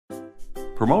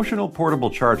Promotional portable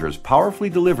chargers powerfully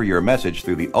deliver your message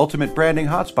through the ultimate branding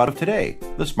hotspot of today,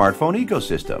 the smartphone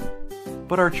ecosystem.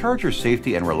 But are charger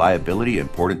safety and reliability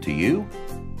important to you?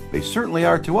 They certainly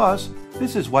are to us.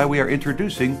 This is why we are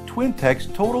introducing Twintech's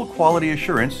Total Quality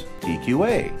Assurance,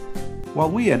 TQA. While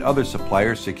we and other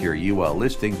suppliers secure UL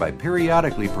listing by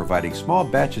periodically providing small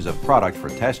batches of product for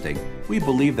testing, we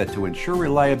believe that to ensure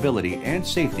reliability and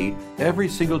safety, every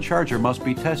single charger must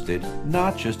be tested,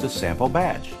 not just a sample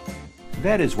batch.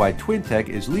 That is why Twintech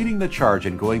is leading the charge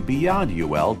in going beyond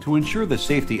UL to ensure the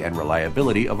safety and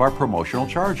reliability of our promotional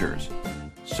chargers.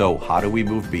 So how do we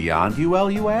move beyond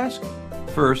UL, you ask?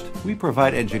 First, we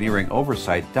provide engineering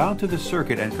oversight down to the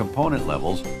circuit and component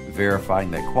levels,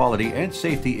 verifying that quality and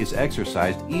safety is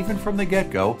exercised even from the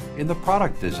get-go in the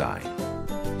product design.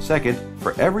 Second,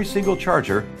 for every single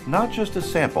charger, not just a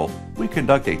sample, we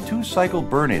conduct a 2-cycle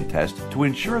burn-in test to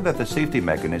ensure that the safety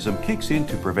mechanism kicks in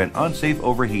to prevent unsafe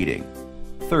overheating.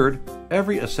 Third,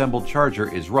 every assembled charger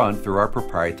is run through our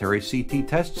proprietary CT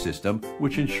test system,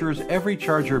 which ensures every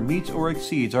charger meets or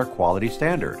exceeds our quality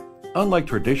standard. Unlike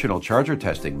traditional charger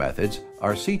testing methods,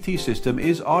 our CT system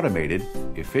is automated,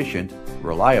 efficient,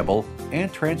 reliable,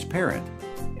 and transparent.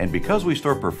 And because we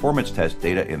store performance test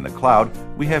data in the cloud,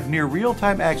 we have near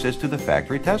real-time access to the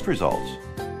factory test results.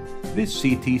 This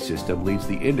CT system leads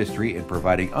the industry in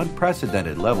providing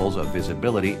unprecedented levels of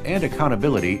visibility and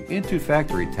accountability into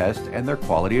factory tests and their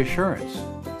quality assurance.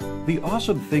 The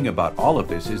awesome thing about all of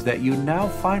this is that you now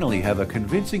finally have a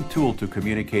convincing tool to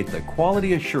communicate the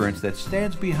quality assurance that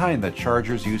stands behind the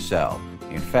chargers you sell.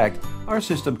 In fact, our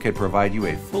system can provide you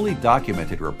a fully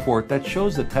documented report that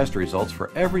shows the test results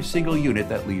for every single unit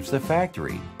that leaves the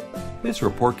factory. This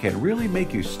report can really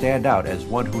make you stand out as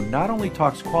one who not only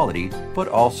talks quality, but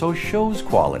also shows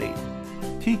quality.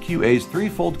 TQA's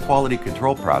threefold quality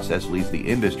control process leads the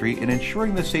industry in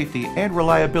ensuring the safety and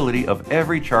reliability of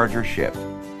every charger shipped.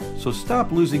 So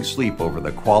stop losing sleep over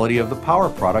the quality of the power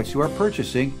products you are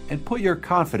purchasing and put your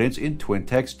confidence in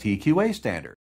Twintech's TQA standard.